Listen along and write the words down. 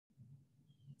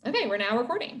Okay, we're now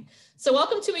recording. So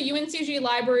welcome to a UNCG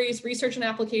Libraries Research and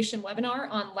Application webinar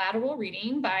on lateral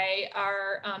reading by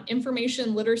our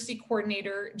Information Literacy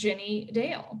Coordinator, Jenny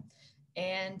Dale.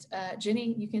 And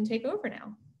Jenny, you can take over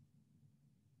now.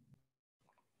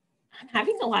 I'm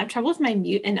having a lot of trouble with my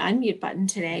mute and unmute button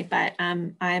today, but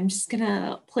I'm just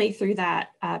gonna play through that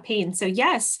pane. So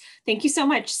yes, thank you so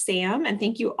much, Sam, and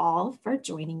thank you all for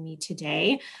joining me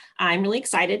today. I'm really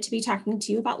excited to be talking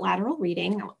to you about lateral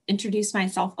reading. I'll introduce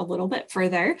myself a little bit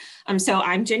further. So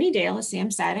I'm Jenny Dale, as Sam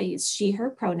said. I use she,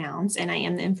 her pronouns, and I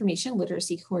am the Information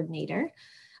Literacy Coordinator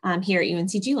here at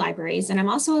UNCG Libraries. And I'm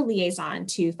also a liaison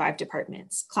to 5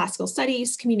 departments: Classical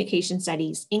Studies, Communication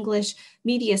Studies, English,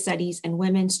 Media Studies, and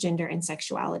Women's, Gender, and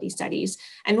Sexuality Studies.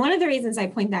 And one of the reasons I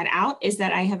point that out is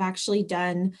that I have actually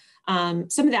done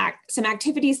some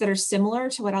activities that are similar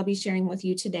to what I'll be sharing with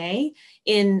you today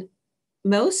in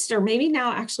most, or maybe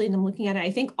now actually, and I'm looking at it, I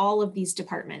think all of these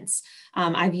departments.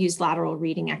 I've used lateral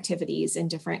reading activities in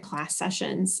different class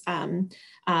sessions,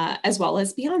 as well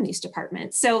as beyond these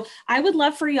departments. So I would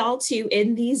love for y'all to,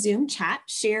 in the Zoom chat,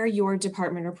 share your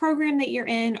department or program that you're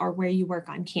in or where you work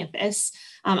on campus.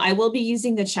 I will be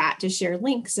using the chat to share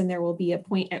links, and there will be a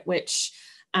point at which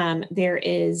there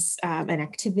is an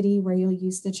activity where you'll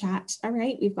use the chat. All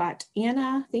right, we've got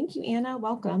Anna. Thank you, Anna.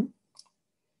 Welcome.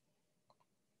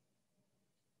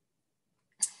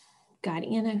 Got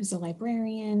Anna, who's a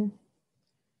librarian.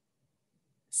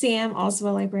 Sam, also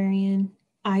a librarian.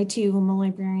 I too am a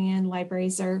librarian.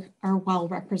 Libraries are well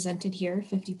represented here,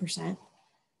 50%.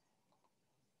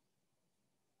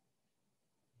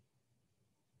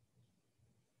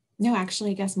 No,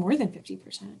 actually, I guess more than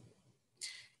 50%.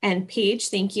 And Paige,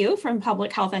 thank you, from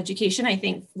Public Health Education. I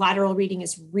think lateral reading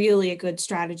is really a good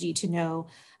strategy to know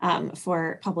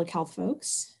for public health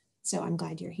folks. So I'm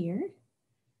glad you're here.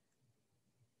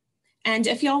 And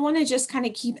if y'all want to just kind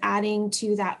of keep adding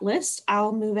to that list,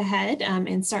 I'll move ahead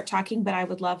and start talking, but I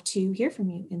would love to hear from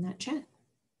you in that chat.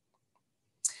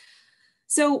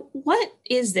 So what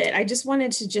is it? I just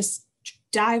wanted to just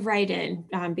dive right in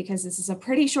because this is a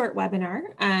pretty short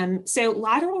webinar. So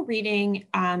lateral reading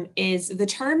the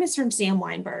term is from Sam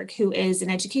Weinberg, who is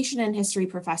an education and history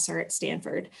professor at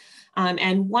Stanford.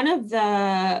 And one of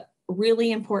the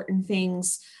really important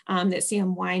things that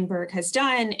Sam Weinberg has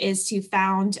done is to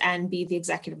found and be the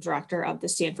executive director of the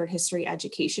Stanford History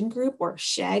Education Group, or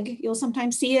SHEG, you'll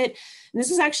sometimes see it. And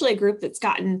this is actually a group that's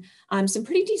gotten some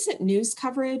pretty decent news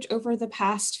coverage over the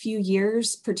past few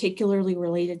years, particularly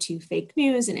related to fake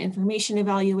news and information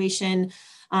evaluation.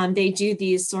 They do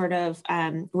these sort of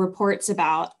reports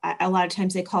about, a lot of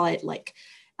times they call it like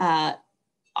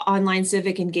online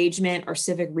civic engagement or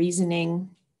civic reasoning.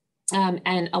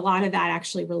 And a lot of that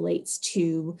actually relates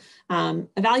to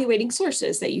evaluating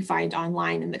sources that you find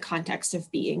online in the context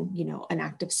of being, an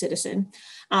active citizen.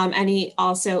 And he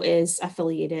also is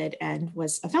affiliated and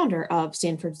was a founder of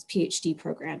Stanford's PhD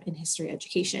program in history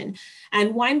education.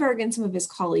 And Weinberg and some of his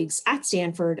colleagues at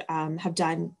Stanford have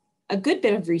done a good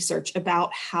bit of research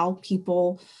about how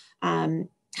people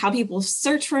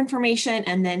search for information,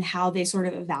 and then how they sort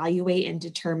of evaluate and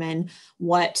determine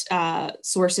what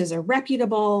sources are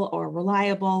reputable or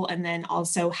reliable, and then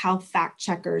also how fact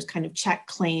checkers kind of check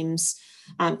claims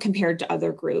compared to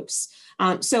other groups.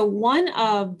 So one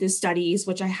of the studies,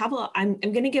 which I have, I'm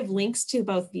going to give links to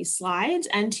both these slides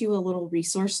and to a little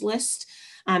resource list.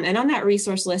 And on that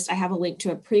resource list, I have a link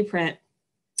to a preprint.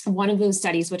 One of those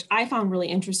studies, which I found really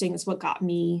interesting, is what got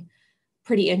me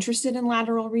pretty interested in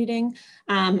lateral reading,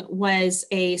 was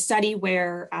a study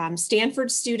where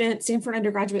Stanford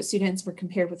undergraduate students were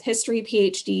compared with history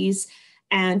PhDs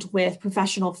and with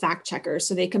professional fact checkers.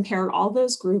 So they compared all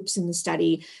those groups in the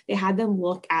study. They had them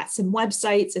look at some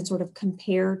websites and sort of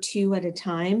compare 2 at a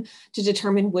time to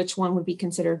determine which one would be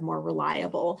considered more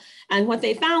reliable. And what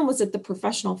they found was that the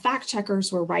professional fact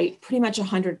checkers were right pretty much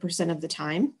 100% of the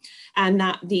time, and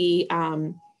that the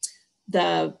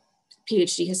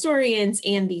PhD historians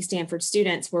and the Stanford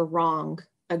students were wrong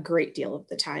a great deal of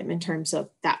the time in terms of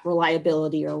that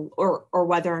reliability or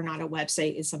whether or not a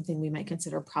website is something we might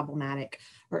consider problematic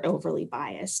or overly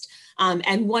biased.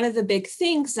 And one of the big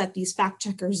things that these fact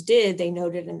checkers did, they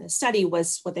noted in the study,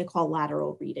 was what they call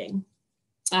lateral reading.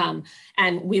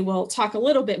 And we will talk a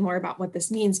little bit more about what this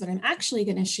means, but I'm actually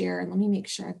going to share, and let me make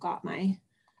sure I've got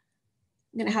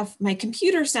I'm going to have my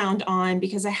computer sound on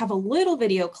because I have a little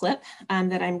video clip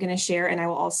that I'm going to share, and I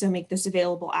will also make this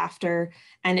available after,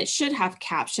 and it should have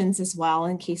captions as well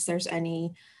in case there's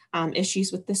any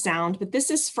issues with the sound. But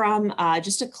this is from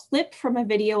just a clip from a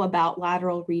video about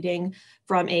lateral reading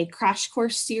from a crash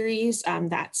course series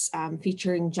that's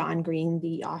featuring John Green,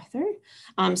 the author.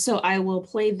 So I will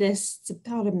play this. It's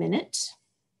about a minute.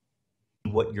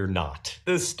 what you're not.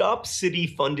 The Stop City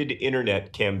Funded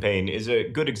Internet campaign is a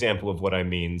good example of what I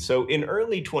mean. So in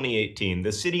early 2018,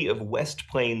 the city of West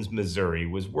Plains, Missouri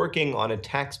was working on a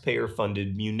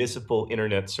taxpayer-funded municipal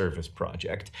internet service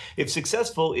project. If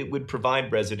successful, it would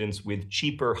provide residents with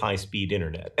cheaper high-speed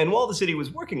internet. And while the city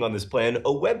was working on this plan,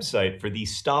 a website for the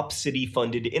Stop City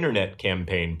Funded Internet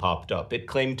campaign popped up. It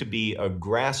claimed to be a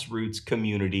grassroots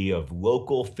community of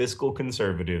local fiscal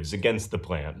conservatives against the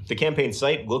plan. The campaign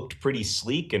site looked pretty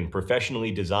sleek and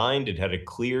professionally designed. It had a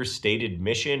clear stated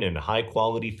mission and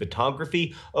high-quality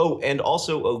photography. Oh, and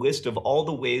also a list of all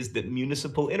the ways that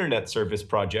municipal internet service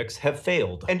projects have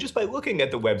failed. And just by looking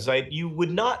at the website, you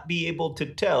would not be able to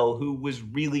tell who was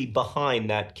really behind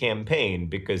that campaign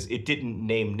because it didn't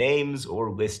name names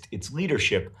or list its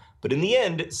leadership. But in the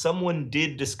end, someone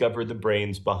did discover the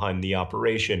brains behind the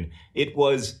operation. It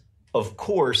was, of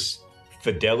course,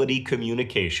 Fidelity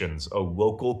Communications, a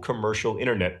local commercial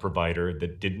internet provider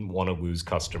that didn't want to lose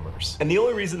customers. And the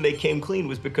only reason they came clean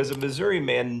was because a Missouri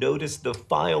man noticed the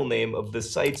file name of the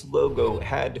site's logo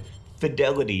had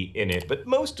Fidelity in it. But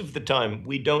most of the time,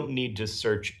 we don't need to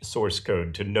search source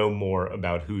code to know more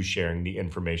about who's sharing the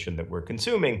information that we're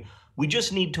consuming. We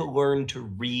just need to learn to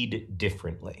read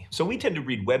differently. So we tend to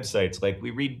read websites like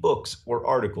we read books or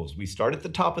articles. We start at the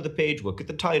top of the page, look at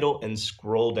the title, and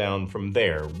scroll down from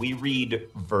there. We read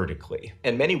vertically.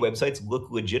 And many websites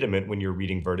look legitimate when you're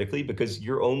reading vertically because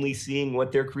you're only seeing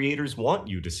what their creators want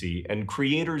you to see. And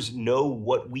creators know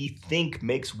what we think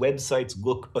makes websites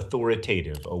look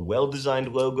authoritative. A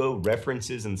well-designed logo,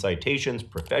 references and citations,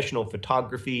 professional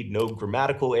photography, no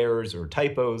grammatical errors or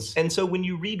typos. And so when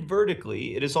you read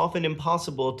vertically, it is often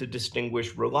impossible to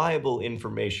distinguish reliable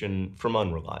information from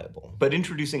unreliable. But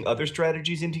introducing other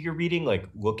strategies into your reading, like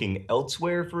looking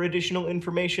elsewhere for additional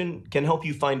information, can help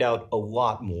you find out a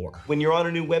lot more. When you're on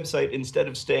a new website, instead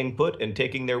of staying put and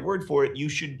taking their word for it, you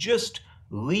should just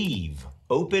leave.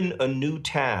 Open a new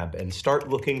tab and start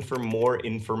looking for more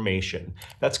information.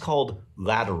 That's called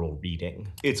lateral reading.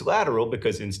 It's lateral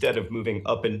because instead of moving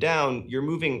up and down, you're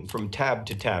moving from tab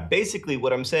to tab. Basically,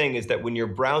 what I'm saying is that when your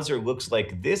browser looks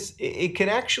like this, it can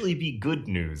actually be good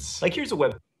news. Like here's a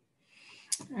web.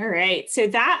 All right, so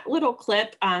that little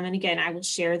clip, and again, I will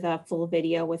share the full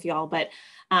video with y'all, but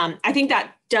I think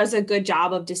that does a good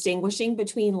job of distinguishing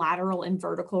between lateral and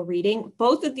vertical reading.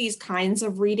 Both of these kinds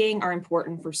of reading are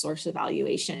important for source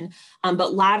evaluation,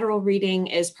 but lateral reading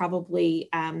is probably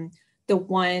the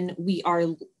one we are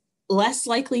less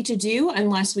likely to do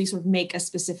unless we sort of make a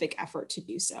specific effort to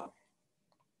do so.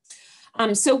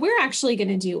 So we're actually going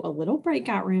to do a little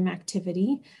breakout room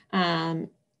activity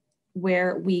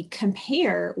where we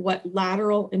compare what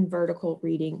lateral and vertical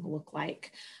reading look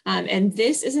like. And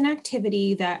this is an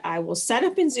activity that I will set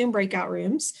up in Zoom breakout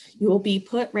rooms. You will be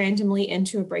put randomly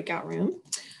into a breakout room.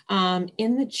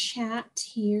 In the chat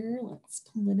here, let's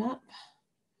pull it up.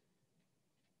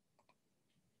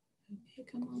 Okay,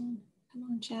 come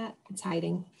on chat, it's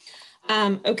hiding.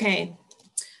 Okay,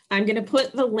 I'm gonna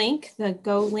put the link, the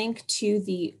Go link to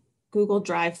the Google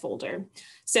Drive folder.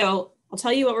 So I'll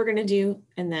tell you what we're going to do,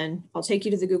 and then I'll take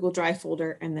you to the Google Drive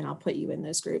folder, and then I'll put you in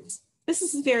those groups. This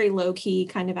is a very low-key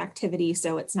kind of activity,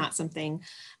 so it's not something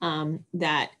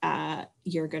that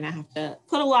you're going to have to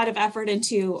put a lot of effort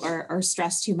into or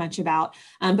stress too much about.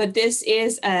 But this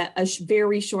is a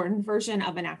very shortened version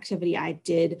of an activity I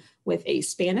did with a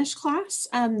Spanish class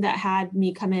that had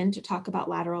me come in to talk about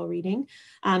lateral reading.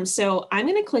 So I'm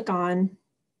going to click on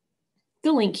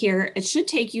the link here. It should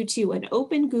take you to an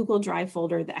open Google Drive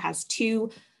folder that has two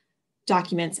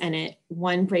documents in it,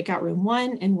 one breakout room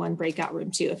 1 and one breakout room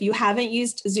 2. If you haven't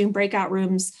used Zoom breakout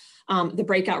rooms, the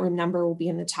breakout room number will be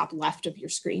in the top left of your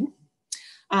screen.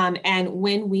 And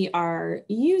when we are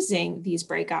using these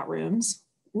breakout rooms,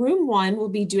 room 1 will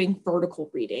be doing vertical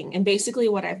reading. And basically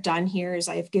what I've done here is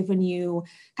I've given you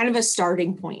kind of a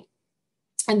starting point.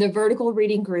 And the vertical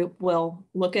reading group will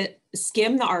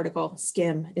skim the article.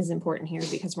 Skim is important here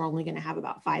because we're only going to have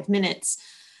about 5 minutes.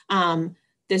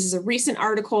 This is a recent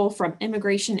article from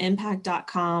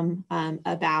immigrationimpact.com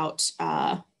about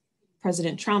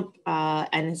President Trump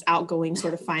and his outgoing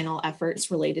sort of final efforts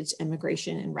related to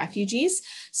immigration and refugees.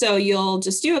 So you'll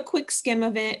just do a quick skim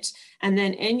of it. And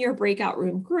then in your breakout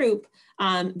room group,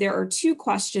 there are 2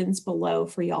 questions below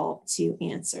for y'all to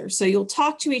answer. So you'll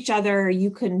talk to each other.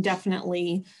 You can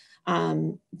definitely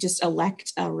just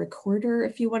elect a recorder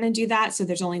if you want to do that. So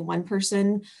there's only one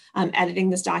person editing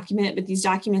this document, but these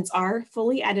documents are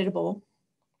fully editable.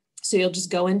 So you'll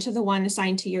just go into the one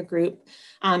assigned to your group.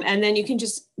 And then you can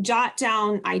just jot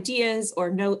down ideas or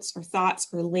notes or thoughts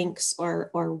or links or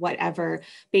whatever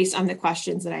based on the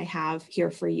questions that I have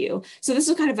here for you. So this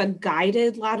is kind of a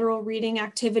guided lateral reading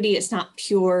activity. It's not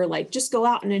pure, like just go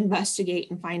out and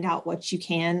investigate and find out what you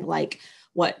can, like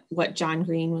what John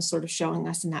Green was sort of showing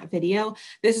us in that video.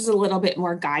 This is a little bit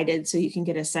more guided so you can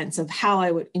get a sense of how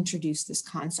I would introduce this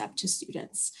concept to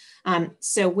students.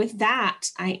 So with that,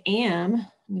 I'm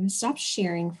going to stop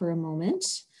sharing for a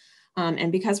moment.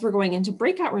 And because we're going into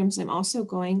breakout rooms, I'm also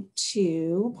going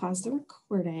to pause the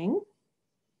recording.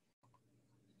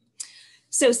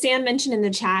 So Sam mentioned in the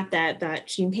chat that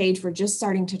she and Paige were just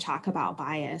starting to talk about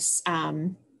bias.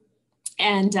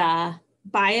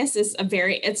 Bias is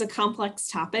it's a complex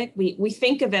topic. We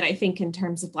think of it, I think, in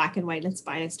terms of black and white, it's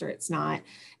biased or it's not.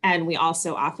 And we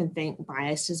also often think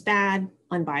biased is bad,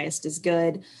 unbiased is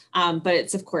good. But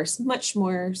it's, of course, much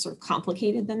more sort of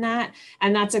complicated than that.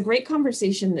 And that's a great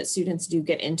conversation that students do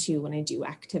get into when I do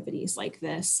activities like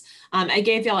this. I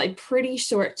gave y'all a pretty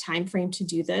short time frame to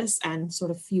do this and sort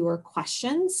of fewer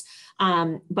questions.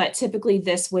 But typically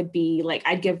this would be like,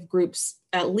 I'd give groups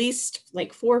at least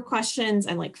like 4 questions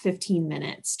and like 15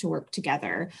 minutes to work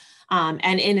together.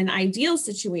 And in an ideal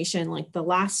situation, like the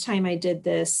last time I did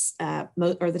this,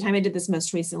 or the time I did this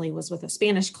most recently was with a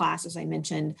Spanish class, as I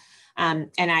mentioned, and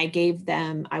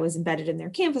I was embedded in their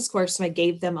Canvas course, so I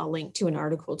gave them a link to an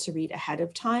article to read ahead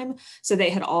of time. So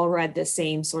they had all read the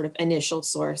same sort of initial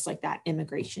source, like that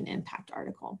immigration impact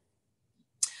article.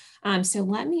 So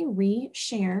let me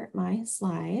re-share my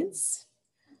slides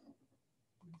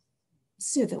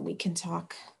so that we can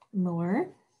talk more.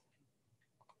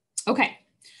 Okay,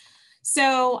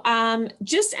 so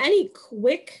just any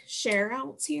quick share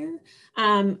outs here.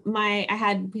 We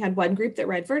had one group that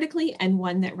read vertically and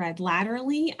one that read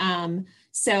laterally.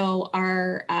 So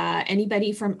are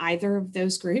anybody from either of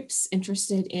those groups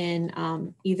interested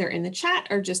in either in the chat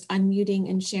or just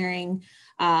unmuting and sharing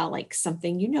like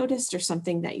something you noticed or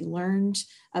something that you learned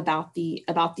about the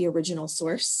original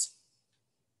source?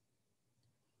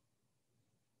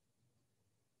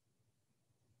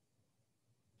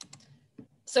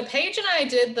 So Paige and I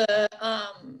did the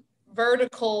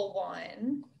vertical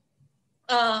one.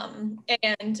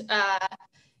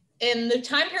 In the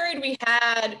time period we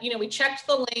had, we checked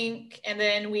the link and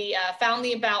then we found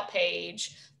the about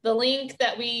page. The link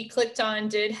that we clicked on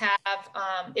did have,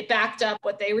 it backed up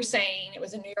what they were saying. It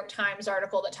was a New York Times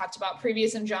article that talked about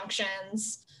previous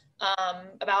injunctions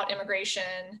about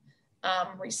immigration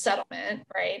resettlement,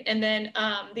 right? And then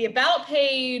the about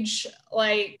page,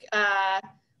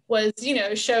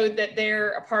 showed that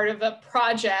they're a part of a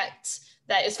project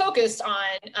that is focused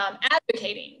on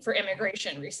advocating for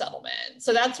immigration resettlement.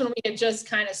 So that's when we had just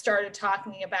kind of started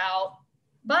talking about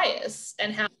bias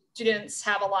and how students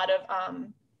have a lot of,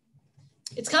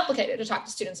 it's complicated to talk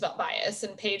to students about bias.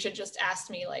 And Paige had just asked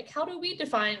me, like, how do we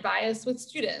define bias with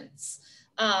students?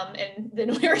 And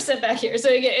then we were sent back here. So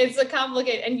again, it's a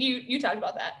complicated, and you talked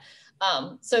about that.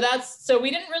 So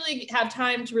we didn't really have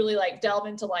time to really like delve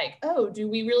into like, oh, do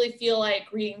we really feel like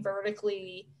reading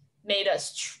vertically made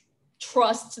us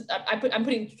trust? I'm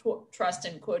putting trust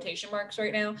in quotation marks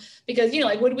right now, because,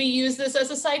 like, would we use this as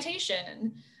a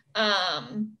citation?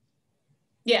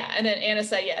 Yeah, and then Anna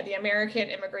said, yeah, the American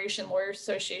Immigration Lawyers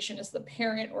Association is the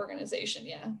parent organization.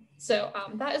 Yeah, so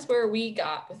that is where we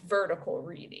got with vertical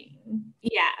reading.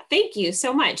 Yeah, thank you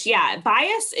so much. Yeah,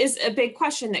 bias is a big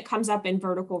question that comes up in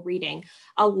vertical reading.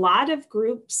 A lot of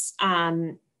groups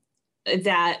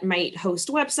that might host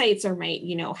websites or might,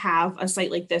 have a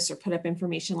site like this or put up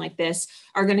information like this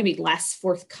are going to be less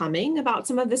forthcoming about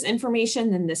some of this information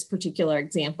than this particular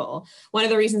example. One of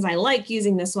the reasons I like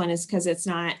using this one is because it's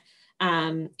not,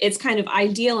 it's kind of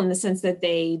ideal in the sense that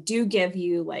they do give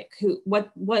you like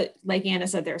what like Anna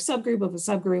said, they're a subgroup of a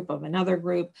subgroup of another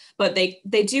group, but they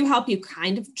do help you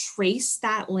kind of trace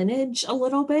that lineage a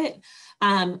little bit.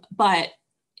 But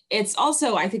it's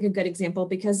also, I think, a good example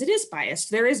because it is biased.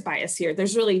 There is bias here.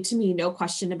 There's really, to me, no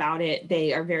question about it.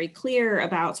 They are very clear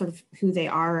about sort of who they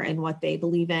are and what they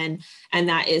believe in. And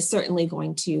that is certainly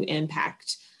going to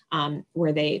impact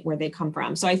where they come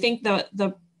from. So I think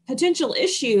the potential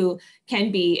issue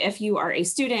can be if you are a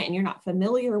student and you're not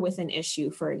familiar with an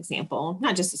issue, for example,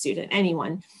 not just a student,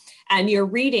 anyone, and you're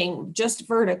reading just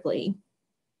vertically,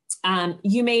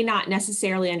 you may not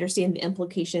necessarily understand the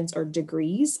implications or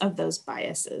degrees of those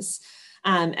biases.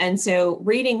 And so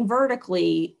reading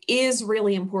vertically is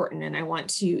really important. And I want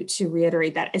to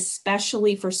reiterate that,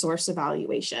 especially for source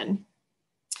evaluation.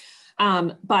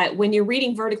 But when you're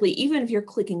reading vertically, even if you're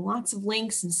clicking lots of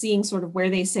links and seeing sort of where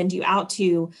they send you out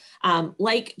to,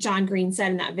 like John Green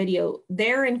said in that video,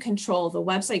 they're in control. The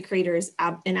website creator is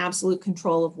in absolute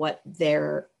control of what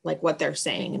they're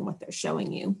saying and what they're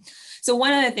showing you. So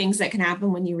one of the things that can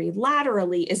happen when you read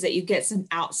laterally is that you get some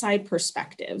outside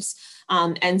perspectives.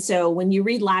 And so when you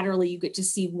read laterally, you get to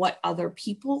see what other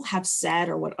people have said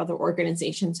or what other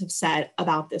organizations have said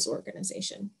about this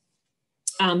organization.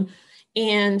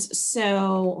 And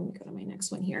so let me go to my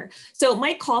next one here. So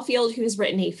Mike Caulfield, who has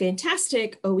written a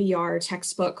fantastic OER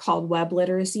textbook called Web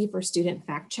Literacy for Student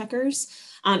Fact Checkers,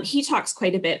 he talks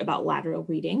quite a bit about lateral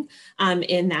reading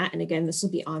in that. And again, this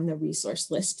will be on the resource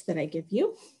list that I give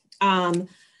you.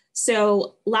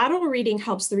 So lateral reading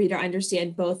helps the reader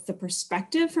understand both the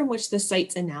perspective from which the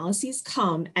site's analyses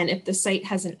come and if the site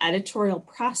has an editorial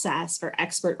process or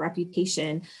expert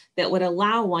reputation that would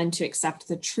allow one to accept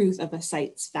the truth of a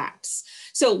site's facts.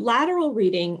 So lateral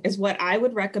reading is what I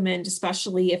would recommend,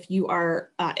 especially if you are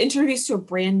introduced to a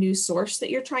brand new source that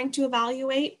you're trying to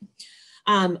evaluate.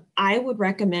 I would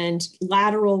recommend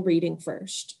lateral reading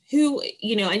first.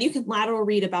 And you can lateral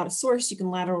read about a source, you can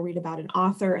lateral read about an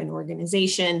author, an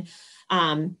organization,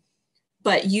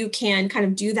 but you can kind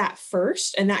of do that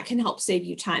first, and that can help save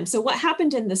you time. So what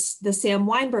happened in the Sam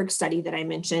Weinberg study that I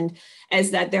mentioned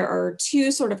is that there are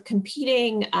two sort of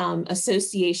competing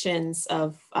associations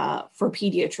for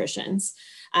pediatricians.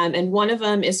 And one of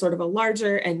them is sort of a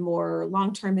larger and more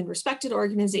long-term and respected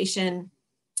organization,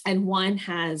 and one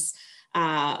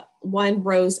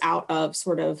rose out of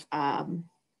sort of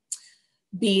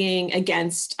being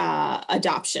against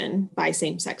adoption by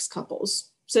same-sex couples.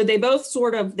 So they both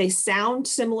they sound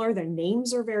similar. Their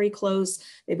names are very close.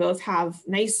 They both have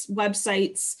nice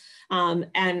websites.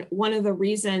 And one of the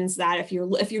reasons that if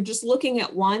you're just looking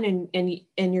at one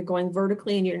and you're going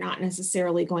vertically and you're not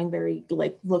necessarily going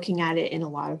looking at it in a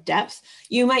lot of depth,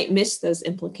 you might miss those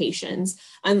implications.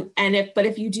 But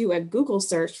if you do a Google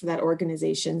search for that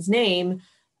organization's name,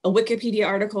 a Wikipedia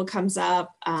article comes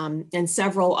up, and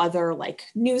several other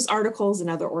news articles and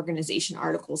other organization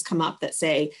articles come up that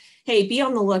say, hey, be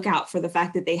on the lookout for the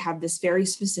fact that they have this very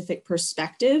specific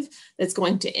perspective that's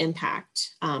going to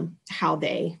impact how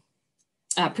they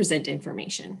present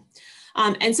information.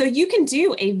 And so you can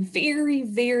do a very,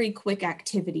 very quick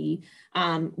activity,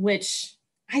 which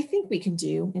I think we can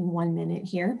do in 1 minute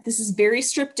here. This is very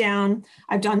stripped down.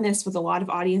 I've done this with a lot of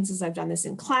audiences. I've done this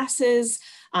in classes.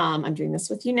 I'm doing this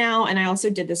with you now. And I also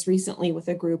did this recently with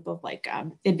a group of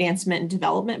advancement and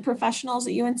development professionals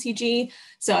at UNCG.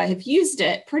 So I have used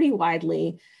it pretty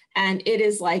widely. And it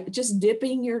is just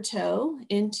dipping your toe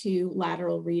into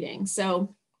lateral reading.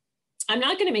 So I'm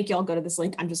not going to make y'all go to this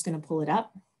link. I'm just going to pull it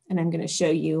up and I'm going to show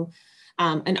you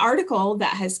an article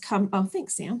that has come. Oh,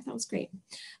 thanks, Sam. That was great.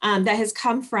 That has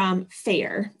come from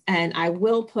FAIR. And I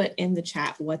will put in the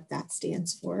chat what that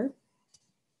stands for.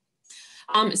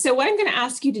 So what I'm going to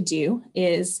ask you to do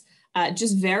is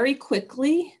just very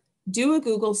quickly do a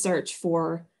Google search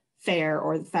for FAIR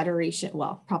or the Federation.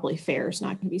 Well, probably FAIR is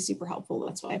not going to be super helpful.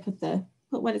 That's why I put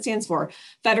what it stands for,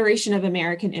 Federation of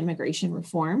American Immigration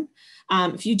Reform.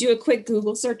 If you do a quick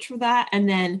Google search for that and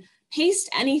then paste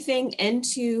anything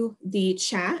into the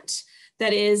chat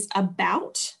that is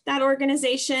about that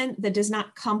organization that does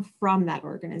not come from that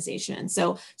organization.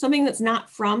 So something that's not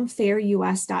from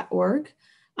fairus.org,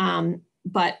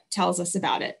 but tells us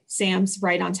about it. Sam's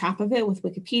right on top of it with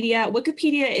Wikipedia.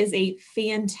 Wikipedia is a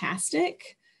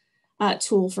fantastic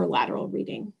tool for lateral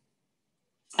reading.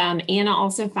 Anna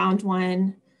also found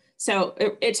one. So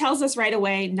it tells us right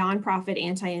away, nonprofit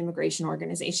anti-immigration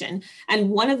organization. And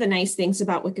one of the nice things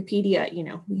about Wikipedia,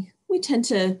 we tend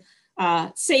to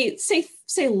say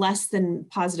less than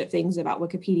positive things about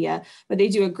Wikipedia, but they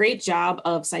do a great job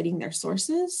of citing their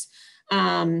sources.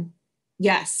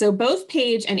 Yes, so both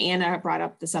Paige and Anna brought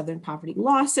up the Southern Poverty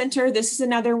Law Center. This is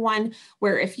another one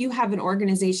where if you have an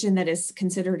organization that is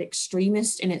considered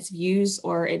extremist in its views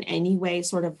or in any way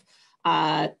sort of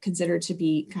considered to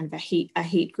be kind of a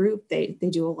hate group, they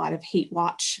do a lot of hate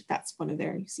watch. That's one of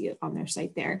their, you see it on their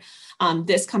site there.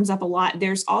 This comes up a lot.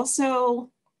 There's also,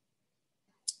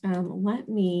 let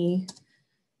me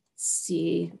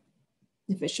see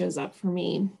if it shows up for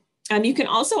me. You can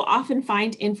also often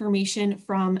find information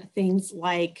from things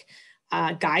like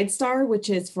GuideStar, which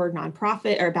is for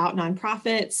nonprofit or about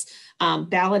nonprofits,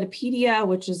 Ballotopedia,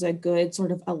 which is a good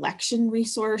sort of election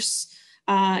resource.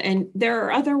 And there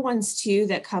are other ones too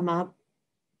that come up,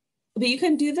 but you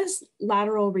can do this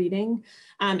lateral reading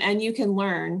and you can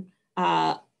learn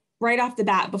right off the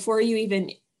bat before you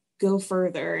even go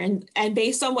further. And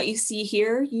based on what you see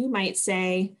here, you might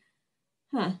say,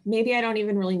 maybe I don't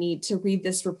even really need to read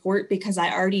this report because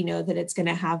I already know that it's going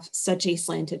to have such a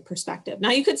slanted perspective.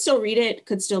 Now you could still read it,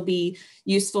 could still be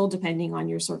useful depending on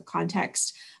your sort of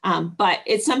context. But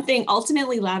it's something,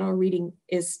 ultimately lateral reading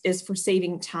is for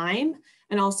saving time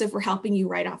and also for helping you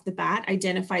right off the bat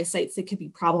identify sites that could be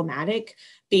problematic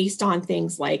based on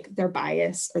things like their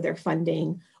bias or their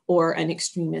funding or an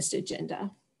extremist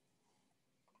agenda.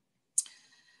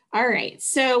 All right,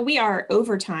 so we are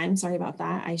over time. Sorry about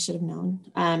that. I should have known.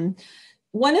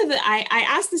 I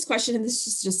asked this question, and this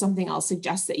is just something I'll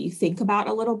suggest that you think about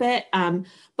a little bit.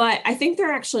 But I think there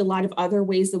are actually a lot of other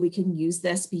ways that we can use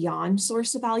this beyond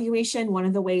source evaluation. One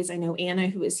of the ways, I know Anna,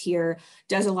 who is here,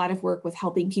 does a lot of work with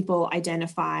helping people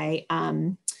identify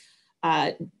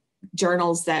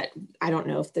journals that, I don't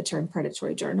know if the term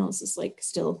predatory journals is like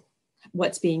still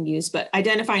what's being used, but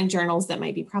identifying journals that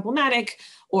might be problematic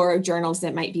or journals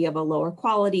that might be of a lower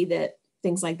quality, that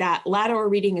things like that. Lateral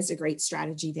reading is a great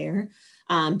strategy there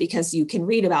because you can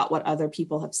read about what other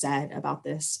people have said about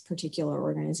this particular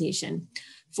organization.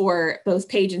 For both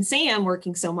Paige and Sam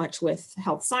working so much with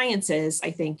health sciences,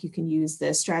 I think you can use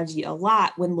this strategy a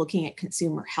lot when looking at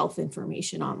consumer health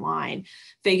information online,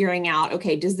 figuring out,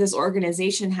 okay, does this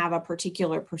organization have a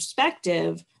particular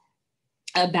perspective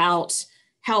about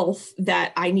health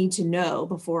that I need to know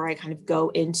before I kind of go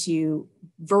into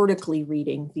vertically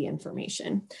reading the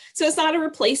information. So it's not a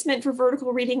replacement for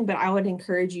vertical reading, but I would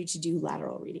encourage you to do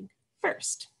lateral reading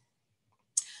first.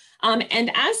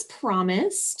 And as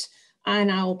promised,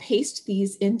 and I will paste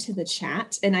these into the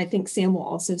chat, and I think Sam will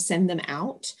also send them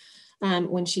out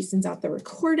when she sends out the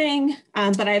recording.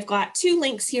 But I've got two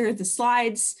links here, the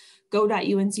slides,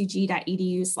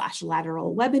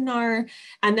 go.uncg.edu/lateral webinar.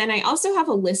 And then I also have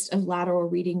a list of lateral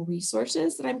reading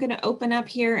resources that I'm going to open up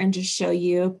here and just show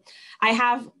you. I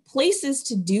have places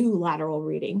to do lateral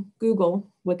reading: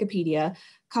 Google, Wikipedia, a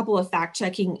couple of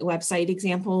fact-checking website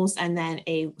examples, and then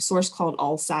a source called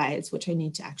All Sides, which I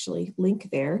need to actually link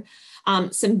there.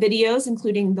 Some videos,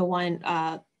 including the one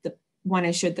I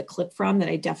showed the clip from that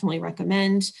I definitely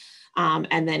recommend.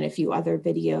 And then a few other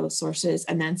video sources,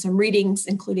 and then some readings,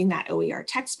 including that OER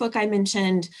textbook I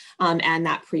mentioned, and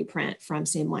that preprint from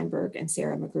Sam Weinberg and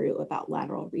Sarah McGrew about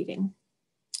lateral reading.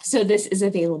 So this is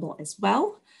available as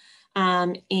well.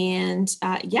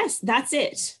 Yes, that's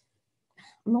it.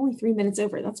 I'm only 3 minutes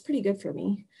over. That's pretty good for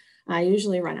me. I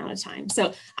usually run out of time.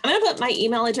 So I'm going to put my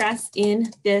email address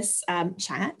in this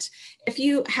chat. If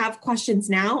you have questions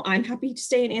now, I'm happy to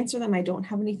stay and answer them. I don't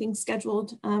have anything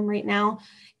scheduled right now.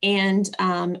 And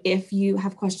if you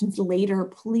have questions later,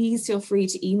 please feel free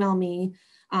to email me,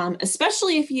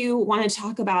 especially if you want to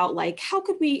talk about like, how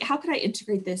could I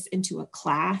integrate this into a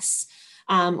class?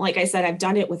 Like I said, I've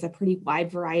done it with a pretty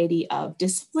wide variety of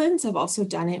disciplines. I've also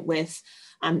done it with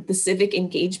the Civic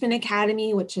Engagement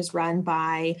Academy, which is run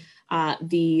by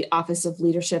the Office of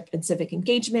Leadership and Civic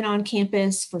Engagement on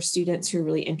campus for students who are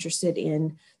really interested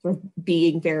in sort of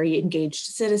being very engaged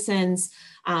citizens.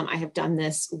 I have done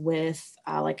this with,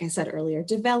 like I said earlier,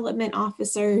 development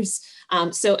officers.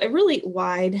 So a really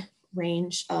wide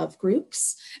range of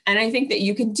groups. And I think that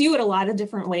you can do it a lot of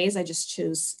different ways. I just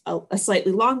chose a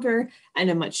slightly longer and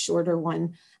a much shorter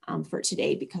one for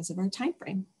today because of our time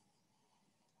frame.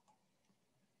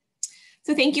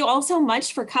 So thank you all so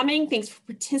much for coming. Thanks for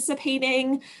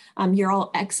participating. You're all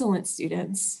excellent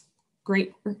students.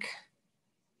 Great work.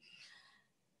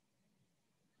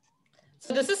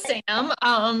 So this is Sam.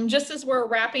 Just as we're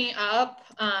wrapping up,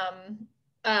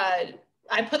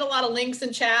 I put a lot of links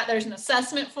in chat. There's an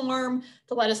assessment form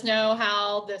to let us know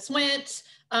how this went,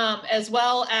 as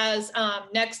well as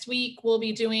next week we'll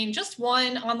be doing just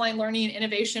one online learning and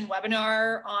innovation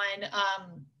webinar on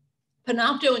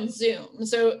Panopto and Zoom.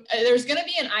 So there's going to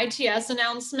be an ITS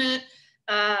announcement,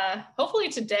 hopefully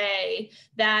today,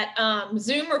 that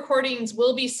Zoom recordings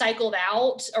will be cycled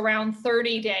out around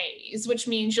 30 days, which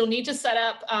means you'll need to set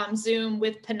up Zoom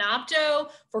with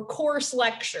Panopto for course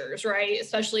lectures, right?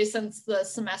 Especially since the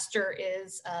semester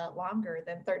is longer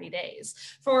than 30 days.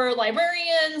 For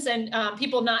librarians and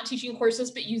people not teaching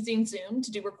courses but using Zoom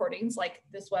to do recordings like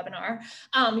this webinar,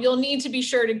 you'll need to be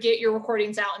sure to get your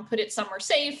recordings out and put it somewhere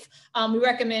safe. We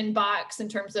recommend Box in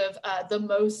terms of the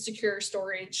most secure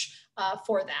storage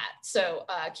for that. So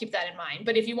keep that in mind.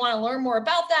 But if you want to learn more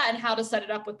about that and how to set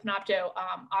it up with Panopto,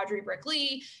 Audrey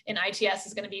Brick-Lee in ITS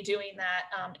is going to be doing that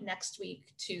next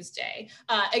week, Tuesday.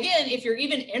 Again, if you're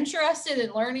even interested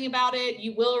in learning about it,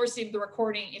 you will receive the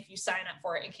recording if you sign up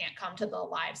for it and can't come to the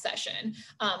live session.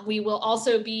 We will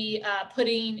also be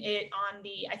putting it on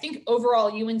the, I think,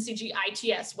 overall UNCG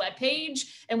ITS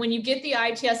webpage. And when you get the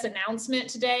ITS announcement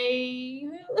today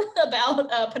about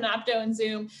Panopto and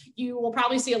Zoom, you will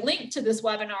probably see a link link to this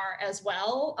webinar as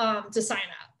well to sign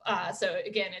up. So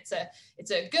again, it's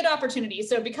a good opportunity.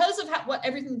 So because of what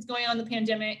everything's going on in the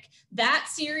pandemic, that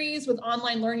series with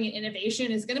online learning and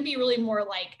innovation is going to be really more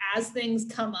like as things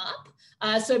come up.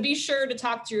 So be sure to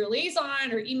talk to your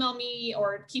liaison or email me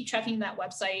or keep checking that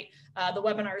website, the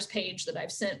webinars page that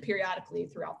I've sent periodically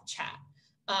throughout the chat.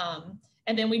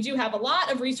 And then we do have a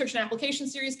lot of research and application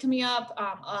series coming up,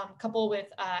 a couple with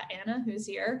Anna, who's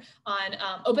here, on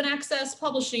open access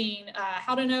publishing,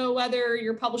 how to know whether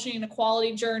you're publishing in a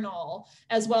quality journal,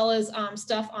 as well as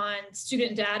stuff on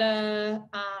student data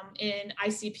in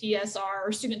ICPSR,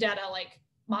 or student data like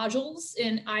modules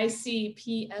in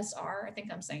ICPSR, I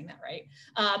think I'm saying that right,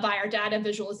 by our data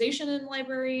visualization and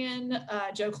librarian,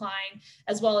 Joe Klein,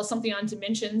 as well as something on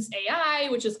Dimensions AI,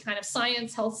 which is kind of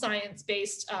science, health science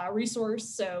based resource.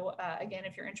 So again,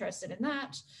 if you're interested in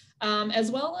that,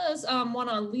 as well as one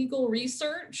on legal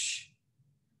research.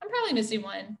 I'm probably missing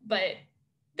one, but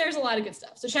there's a lot of good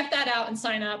stuff. So check that out and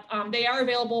sign up. They are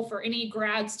available for any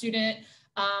grad student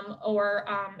or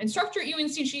instructor at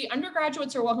UNCG.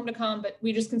 Undergraduates are welcome to come, but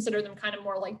we just consider them kind of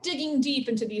more like digging deep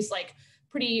into these like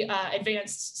pretty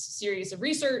advanced series of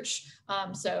research.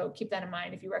 So keep that in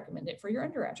mind if you recommend it for your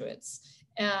undergraduates.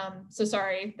 So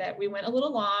sorry that we went a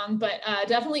little long, but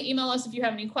definitely email us if you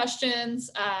have any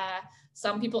questions.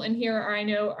 Some people in here I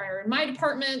know are in my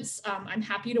departments. I'm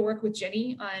happy to work with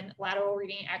Jenny on lateral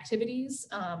reading activities.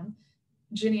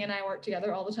 Jenny and I work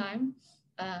together all the time.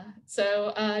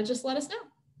 So just let us know.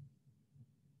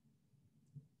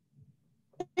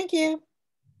 Thank you.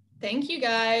 Thank you,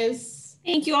 guys.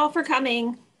 Thank you all for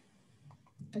coming.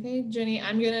 Okay, Jenny,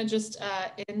 I'm gonna just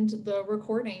end the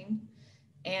recording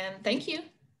and thank you.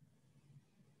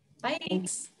 Bye.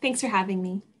 Thanks for having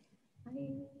me.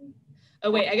 Bye.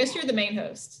 Oh wait, I guess you're the main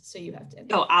host, so you have to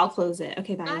end. Oh, I'll close it.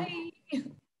 Okay, bye. Bye.